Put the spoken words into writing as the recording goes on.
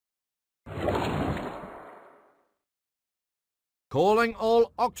Calling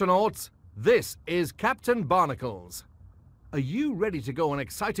all Octonauts, this is Captain Barnacles. Are you ready to go on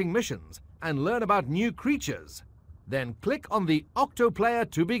exciting missions and learn about new creatures? Then click on the Octo player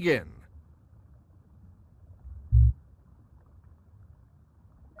to begin.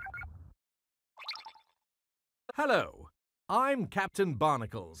 Hello, I'm Captain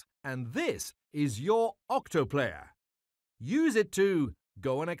Barnacles, and this is your Octo player. Use it to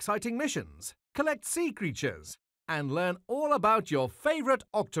go on exciting missions, collect sea creatures, and learn all about your favorite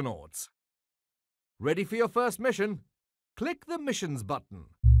Octonauts. Ready for your first mission? Click the Missions button,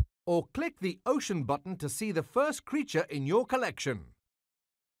 or click the Ocean button to see the first creature in your collection.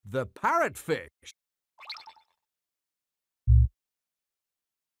 The parrotfish.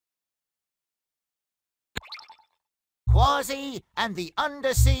 Quasi and the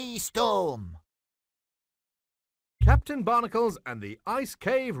Undersea Storm. Captain Barnacles and the Ice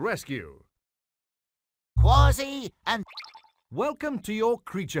Cave Rescue. Quasi and... Welcome to your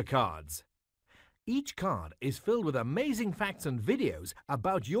creature cards. Each card is filled with amazing facts and videos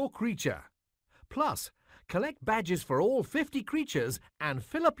about your creature. Plus, collect badges for all 50 creatures and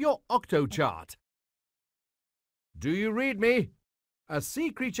fill up your Octo chart. Do you read me? A sea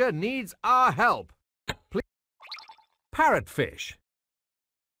creature needs our help. Please. Parrotfish.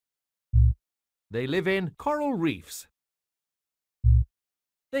 They live in coral reefs.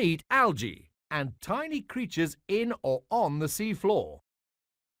 They eat algae and tiny creatures in or on the sea floor.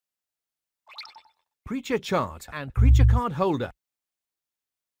 Creature chart and creature card holder.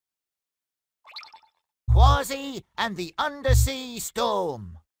 Quasi and the Undersea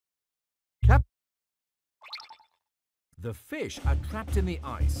Storm. The fish are trapped in the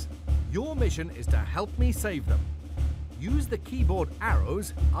ice. Your mission is to help me save them. Use the keyboard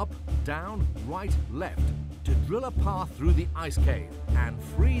arrows up, down, right, left to drill a path through the ice cave and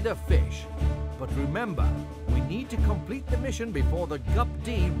free the fish. But remember, we need to complete the mission before the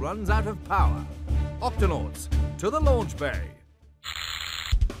GUP-D runs out of power. Octonauts, to the launch bay.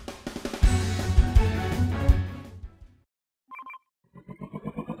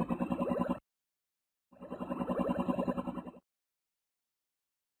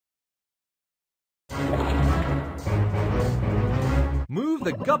 Move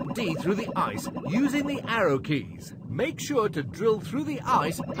the GUP-D through the ice using the arrow keys. Make sure to drill through the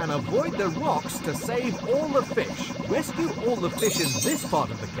ice and avoid the rocks to save all the fish. Rescue all the fish in this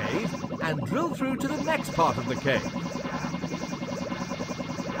part of the cave and drill through to the next part of the cave.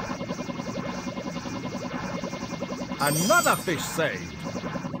 Another fish saved.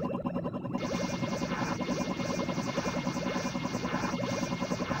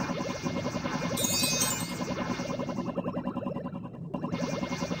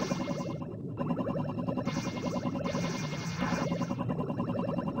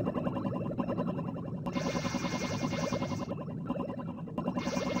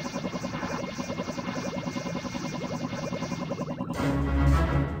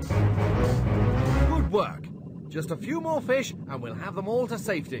 Good work. Just a few more fish and we'll have them all to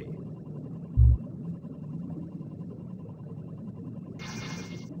safety.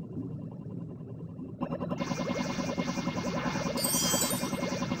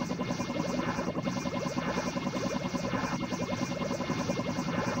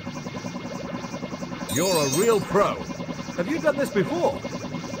 You're a real pro. Have you done this before?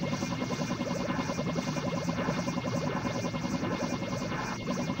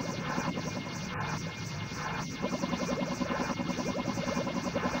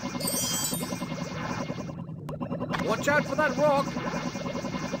 Watch out for that rock!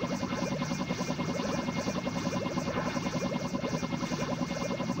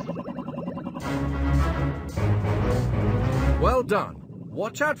 Well done.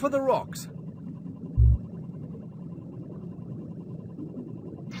 Watch out for the rocks.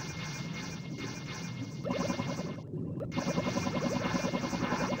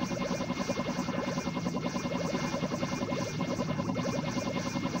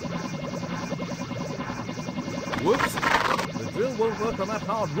 Whoops! The drill won't work on that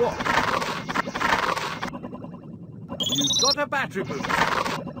hard rock. You've got a battery boost.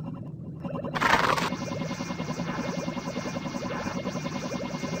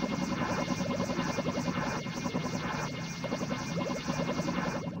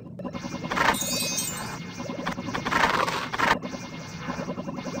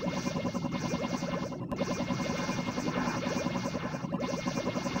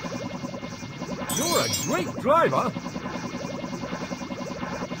 You're a great driver.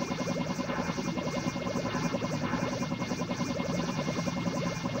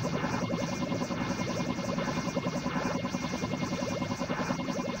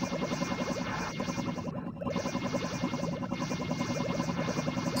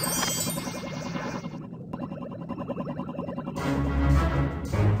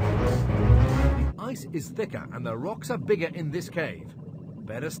 is thicker and the rocks are bigger in this cave.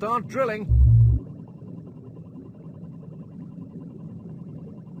 Better start drilling.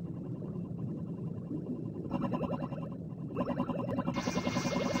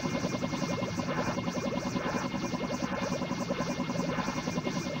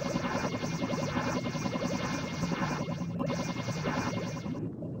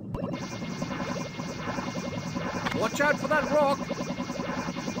 Watch out for that rock!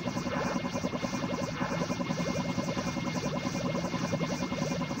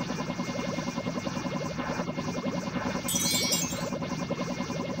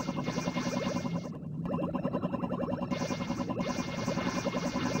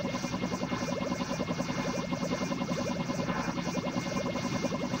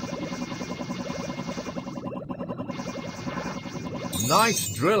 Nice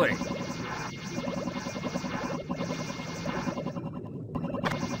drilling!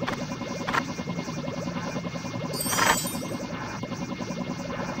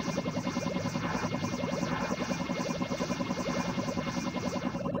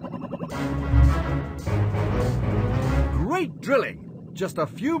 Great drilling! Just a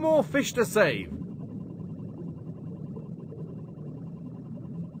few more fish to save.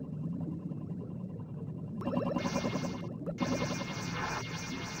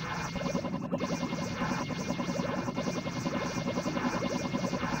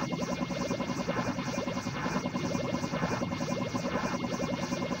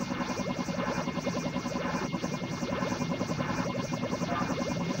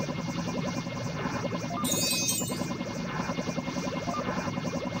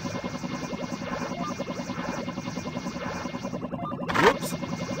 Whoops!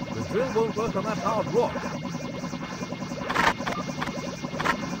 The drill won't work on that hard rock.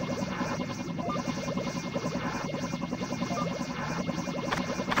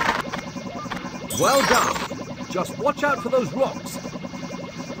 Well done! Just watch out for those rocks.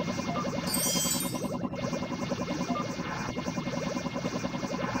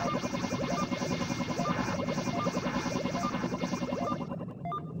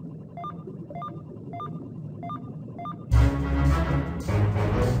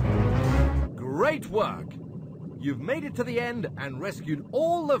 Great work! You've made it to the end and rescued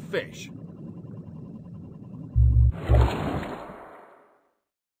all the fish.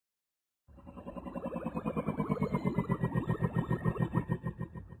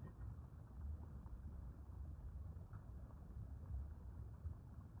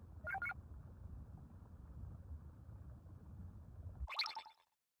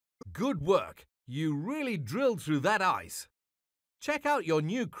 Good work! You really drilled through that ice. Check out your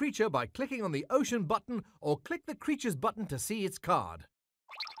new creature by clicking on the Ocean button or click the Creatures button to see its card.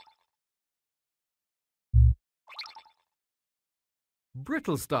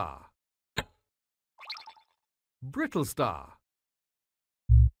 Brittle Star. Brittle Star.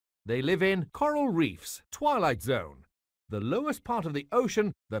 They live in coral reefs, Twilight Zone, the lowest part of the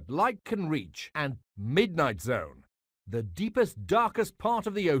ocean that light can reach, and Midnight Zone, the deepest, darkest part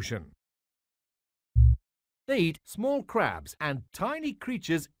of the ocean. They eat small crabs and tiny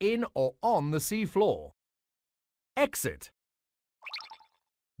creatures in or on the sea floor. Exit.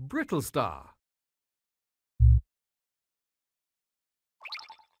 Brittle Star.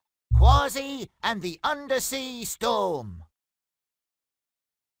 Quasi and the Undersea Storm.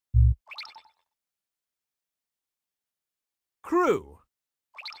 Crew.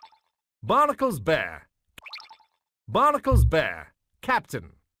 Barnacles Bear. Barnacles Bear,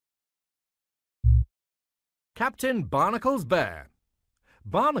 Captain. Captain Barnacles Bear.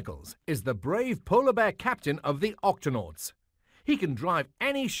 Barnacles is the brave polar bear captain of the Octonauts. He can drive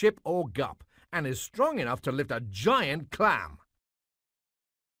any ship or gup and is strong enough to lift a giant clam.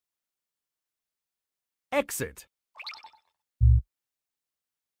 Exit.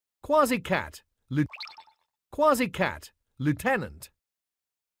 Quasi-Cat. Quasi-Cat, Lieutenant.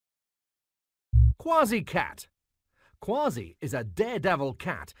 Quasi-Cat. Quasi is a daredevil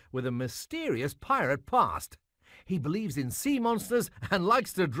cat with a mysterious pirate past. He believes in sea monsters and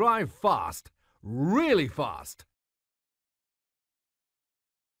likes to drive fast. Really fast.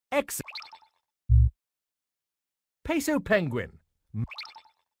 Exit. Peso Penguin.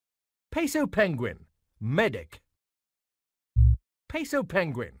 Peso Penguin, Medic. Peso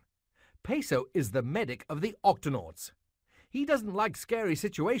Penguin. Peso is the medic of the Octonauts. He doesn't like scary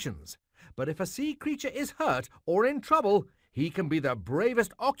situations, but if a sea creature is hurt or in trouble, he can be the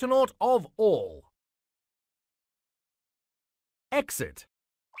bravest Octonaut of all. Exit.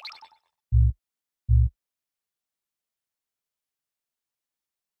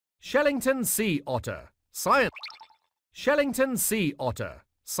 Shellington Sea Otter, Shellington Sea Otter,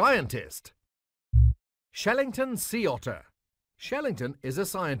 Scientist. Shellington Sea Otter. Shellington is a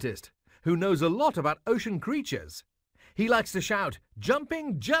scientist who knows a lot about ocean creatures. He likes to shout,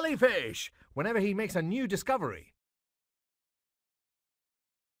 "Jumping jellyfish!" whenever he makes a new discovery.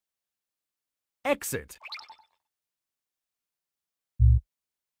 Exit.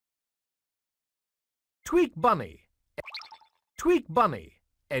 Tweak Bunny. Tweak Bunny.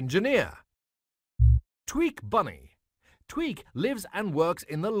 Engineer. Tweak Bunny. Tweak lives and works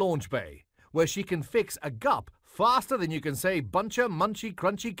in the launch bay, where she can fix a gup faster than you can say buncha munchy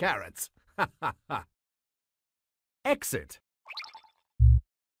crunchy carrots. Ha ha ha. Exit.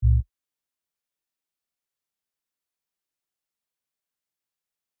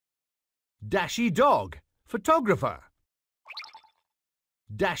 Dashy Dog. Photographer.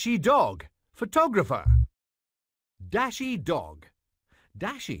 Dashy Dog. Photographer. Dashy Dog.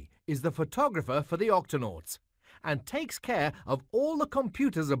 Dashy is the photographer for the Octonauts and takes care of all the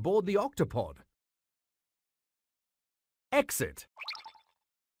computers aboard the Octopod. Exit.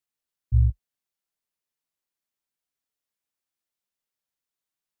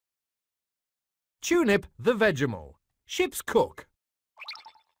 Tunip the Vegemal. Ship's cook.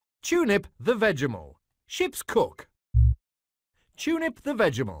 Tunip the Vegemal. Ship's cook. Tunip the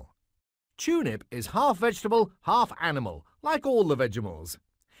Vegemal. Tunip is half vegetable, half animal, like all the Vegemals.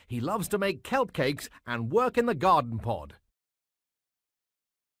 He loves to make kelp cakes and work in the garden pod.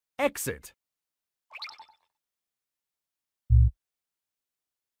 Exit.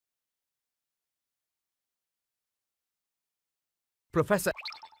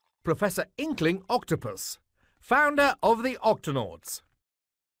 Professor Inkling Octopus, founder of the Octonauts.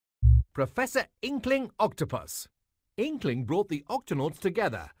 Professor Inkling Octopus. Inkling brought the Octonauts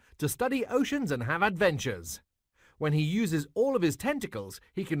together to study oceans and have adventures. When he uses all of his tentacles,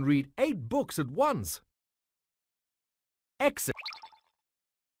 he can read 8 books at once. Exit.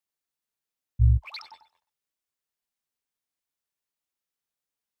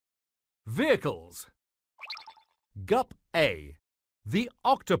 Vehicles. Gup A. The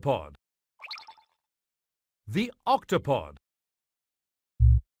Octopod. The Octopod.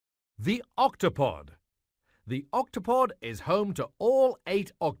 The Octopod. The Octopod is home to all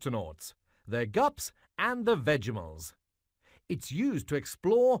 8 Octonauts, their gups and the Vegemals. It's used to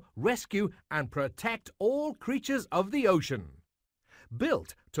explore, rescue and protect all creatures of the ocean.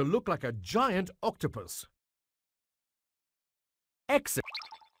 Built to look like a giant octopus. Exit.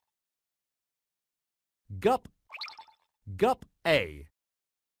 Gup. Gup A.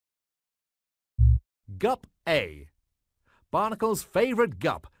 Gup A. Barnacle's favourite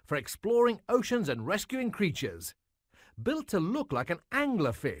gup for exploring oceans and rescuing creatures. Built to look like an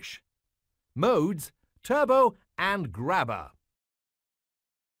anglerfish. Modes, turbo and grabber.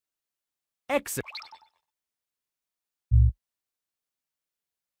 Exit.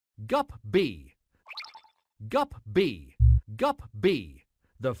 Gup B. Gup B. Gup B.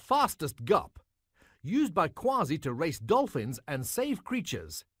 The fastest gup. Used by Quasi to race dolphins and save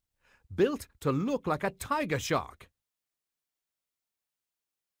creatures. Built to look like a tiger shark.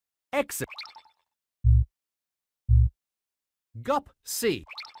 Exit. Gup C.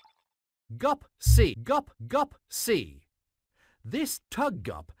 Gup C. Gup C. This tug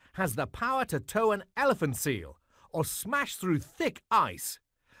gup has the power to tow an elephant seal or smash through thick ice.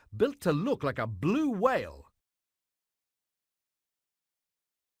 Built to look like a blue whale.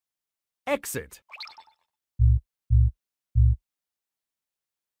 Exit.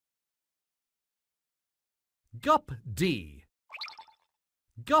 Gup D.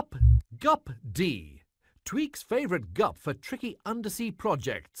 Gup D. Tweak's favourite gup for tricky undersea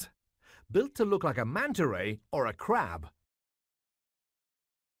projects. Built to look like a manta ray or a crab.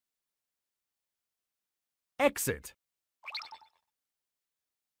 Exit.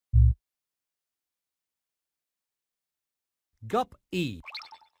 Gup E.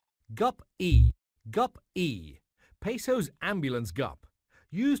 Gup E. Gup E. Peso's ambulance gup.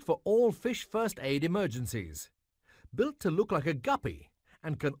 Used for all fish first aid emergencies. Built to look like a guppy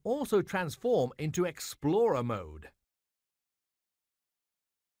and can also transform into explorer mode.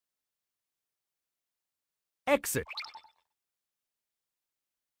 Exit.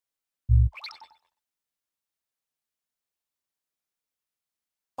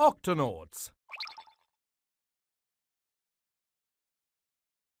 Octonauts.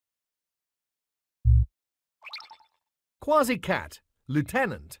 Quasi-Cat,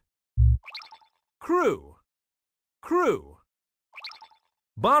 Lieutenant. Crew. Crew.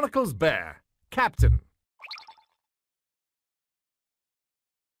 Barnacle's Bear, Captain.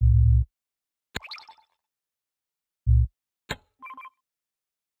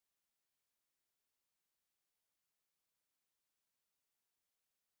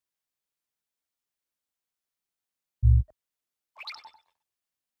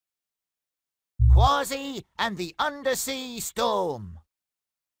 Quasi and the Undersea Storm.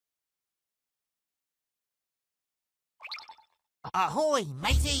 Ahoy,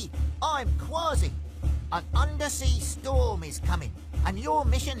 matey! I'm Quasi. An undersea storm is coming, and your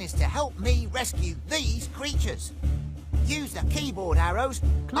mission is to help me rescue these creatures. Use the keyboard arrows.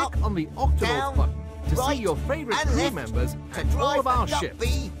 Click up, on the Octonauts down, button to right, see your favourite and crew left members to and all drive of our the Duck ships.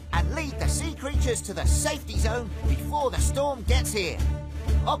 Bee and lead the sea creatures to the safety zone before the storm gets here.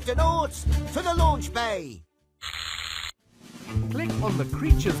 Octonauts to the launch bay. Click on the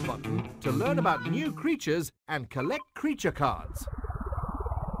Creatures button to learn about new creatures and collect creature cards.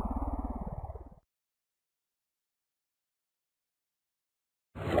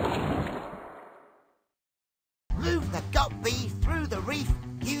 Move the Duck Bee through the reef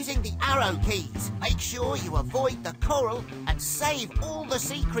using the arrow keys. Make sure you avoid the coral and save all the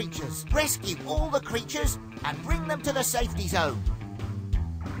sea creatures. Rescue all the creatures and bring them to the safety zone.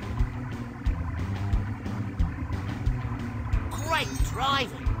 Great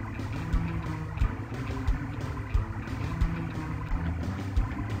driving!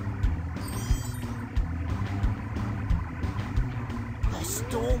 The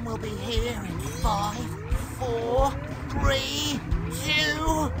storm will be here in 5, 4, 3,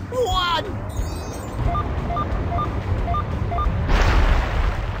 2, 1!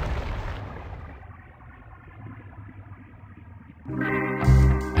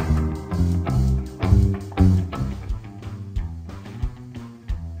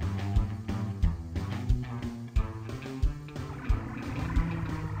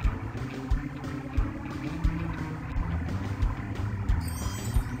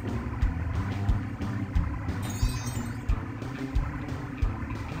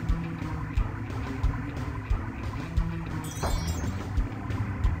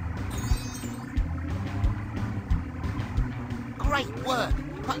 Great work,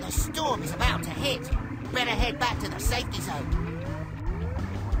 but the storm is about to hit. Better head back to the safety zone.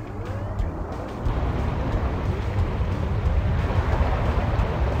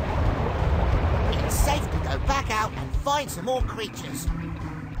 It's safe to go back out and find some more creatures.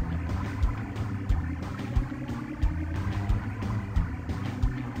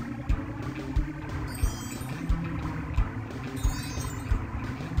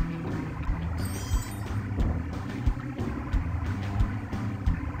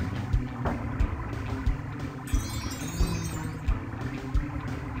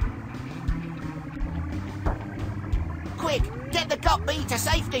 Quick, get the Duck Bee to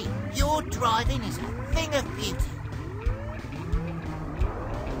safety. Your driving is a thing of beauty.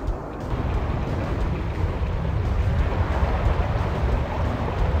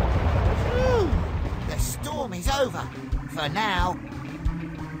 Phew, the storm is over. For now.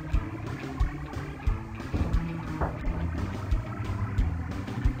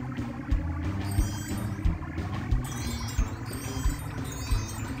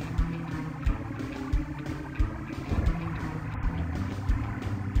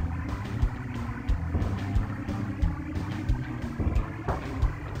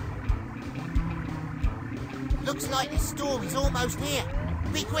 Looks like the storm is almost here.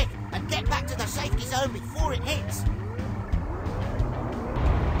 Be quick and get back to the safety zone before it hits.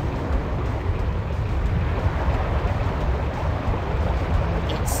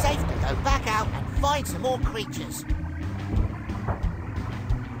 It's safe to go back out and find some more creatures.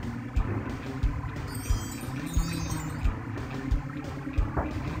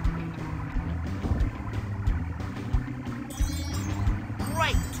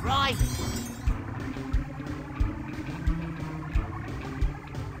 Great driving.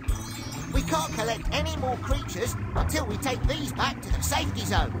 We can't collect any more creatures until we take these back to the safety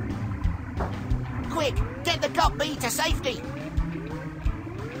zone. Quick, get the Duck Bee to safety.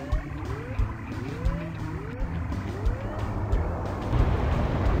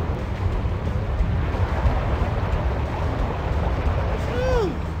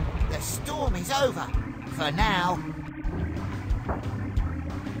 Phew, the storm is over. For now.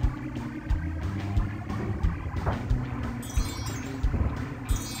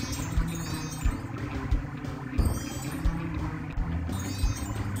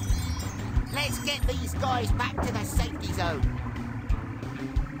 Let's get these guys back to the safety zone.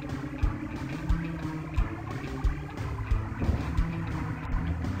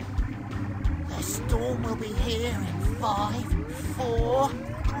 The storm will be here in 5, 4,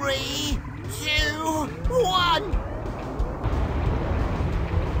 3, 2, 1!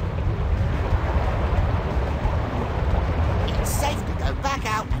 It's safe to go back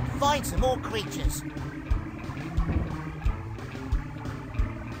out and find some more creatures.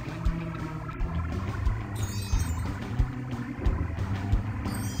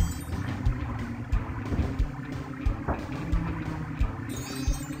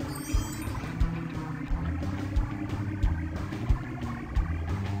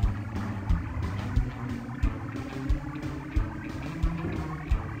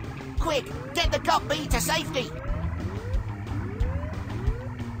 Quick, get the guppy to safety.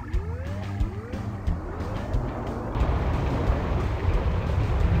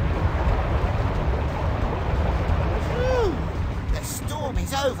 The storm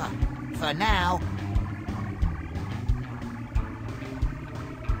is over, for now.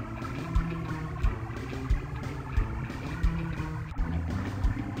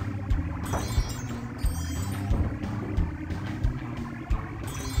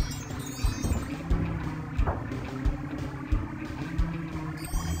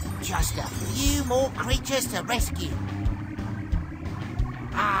 Just a few more creatures to rescue.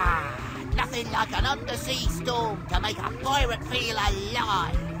 Ah, nothing like an undersea storm to make a pirate feel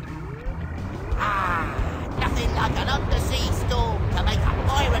alive. Ah, nothing like an undersea storm to make a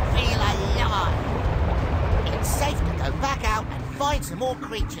pirate feel alive. It's safe to go back out and find some more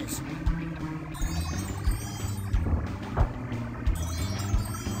creatures.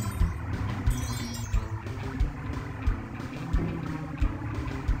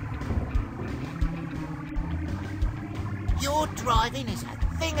 Your driving is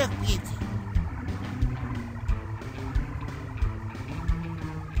a thing of beauty.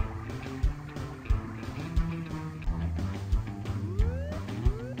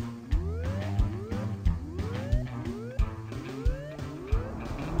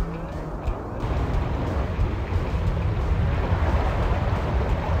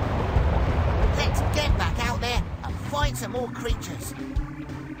 Let's get back out there and find some more creatures.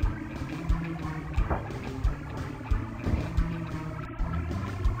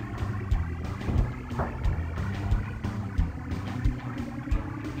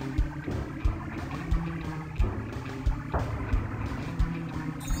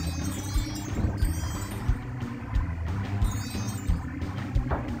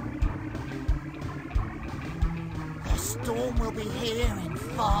 The storm will be here in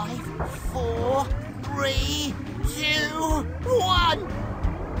 5, 4, 3, 2, 1.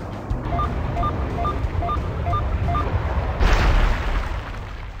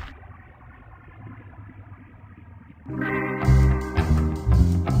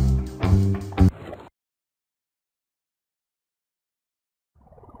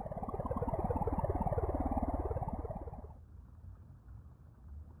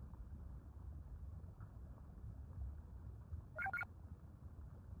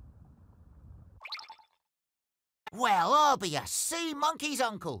 Well, I'll be a sea monkey's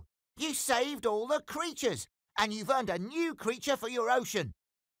uncle. You saved all the creatures, and you've earned a new creature for your ocean.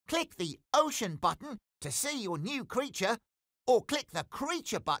 Click the ocean button to see your new creature, or click the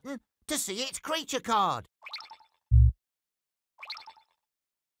creature button to see its creature card.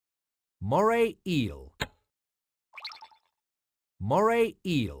 Moray eel. Moray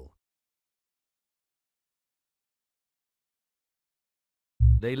eel.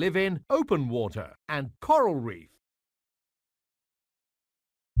 They live in open water and coral reef.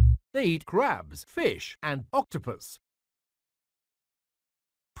 They eat crabs, fish, and octopus.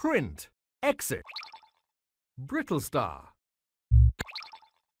 Print, exit, brittle star.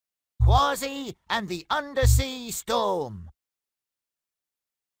 Quasi and the undersea storm.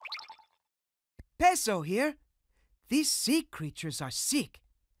 Peso here. These sea creatures are sick.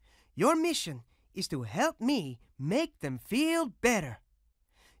 Your mission is to help me make them feel better.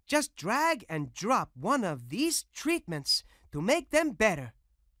 Just drag and drop one of these treatments to make them better.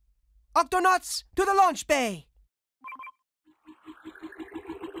 Octonauts, to the launch bay!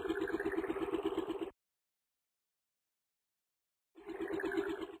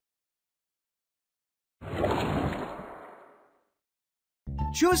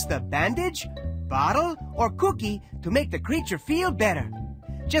 Choose the bandage, bottle, or cookie to make the creature feel better.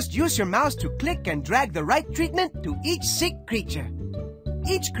 Just use your mouse to click and drag the right treatment to each sick creature.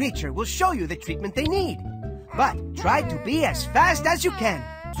 Each creature will show you the treatment they need, but try to be as fast as you can.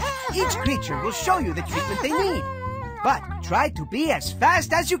 Each creature will show you the treatment they need, but try to be as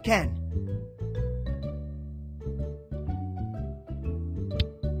fast as you can.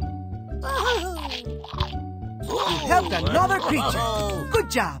 You helped another creature.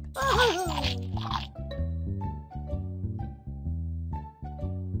 Good job.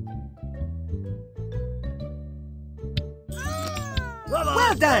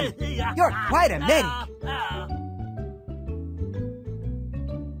 Well done. You're quite a medic.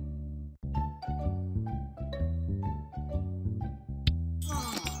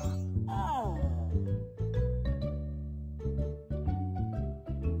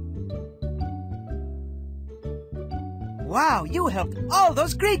 Wow, you helped all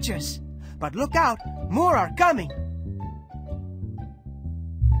those creatures. But look out, more are coming.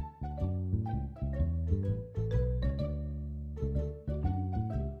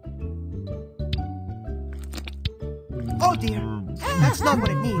 Oh dear, that's not what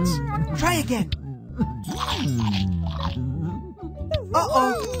it needs. Try again.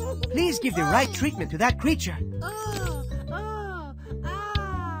 Uh-oh. Please give the right treatment to that creature.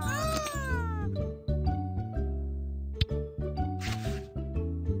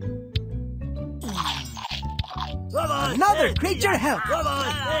 Another creature help!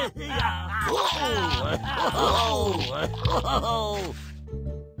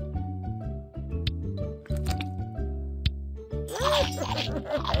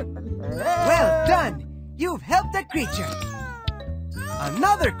 Well done! You've helped a creature.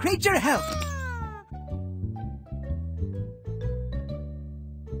 Another creature help!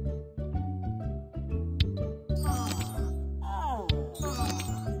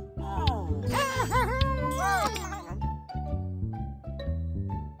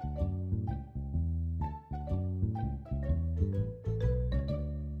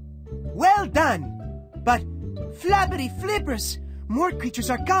 Well done! But, flappity flippers! More creatures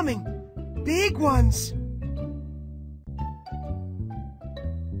are coming! Big ones!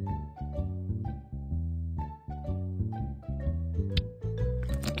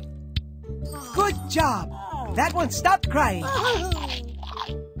 Good job! That one stopped crying!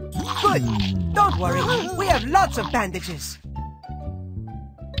 Good! Don't worry, we have lots of bandages!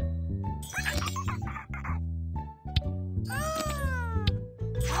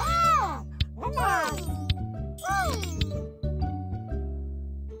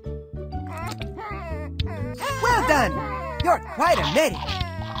 Well done! You're quite a medic!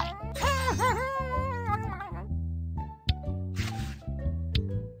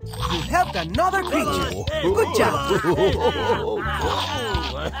 You helped another creature! Good job!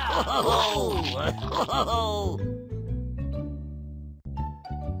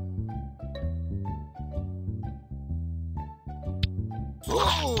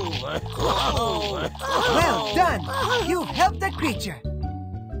 Well done! You helped a creature!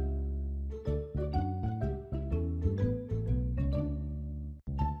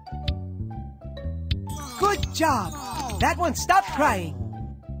 Good job! That one stopped crying!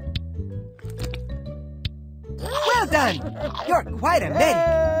 Well done! You're quite a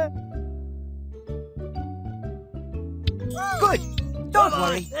medic! Good! Don't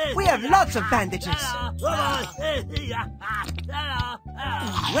worry, we have lots of bandages!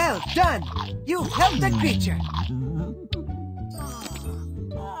 Well done! You helped the creature!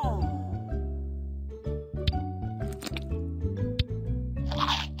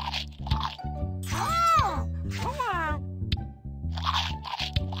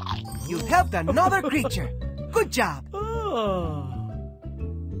 You helped another creature! Good job!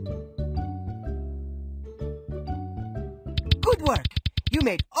 Good work! You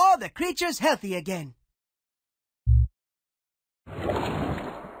made all the creatures healthy again!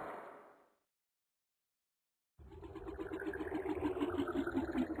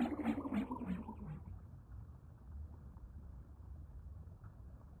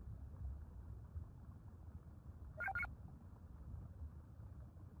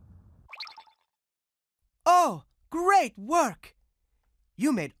 Oh, great work!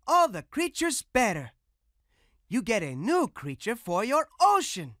 You made all the creatures better. You get a new creature for your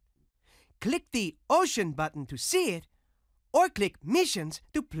ocean. Click the Ocean button to see it, or click Missions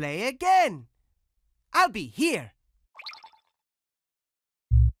to play again. I'll be here.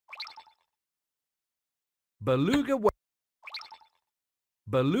 Beluga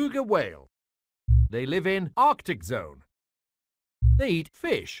whale. They live in Arctic zone. They eat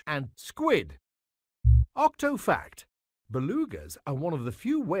fish and squid. Octo fact: belugas are one of the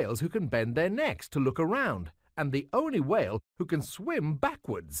few whales who can bend their necks to look around, and the only whale who can swim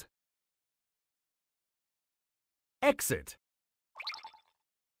backwards. Exit.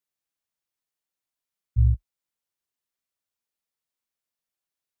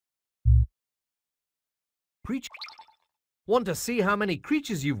 Want to see how many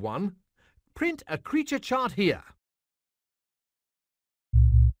creatures you've won? Print a creature chart here.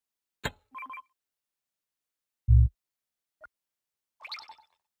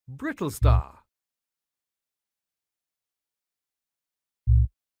 Brittle star.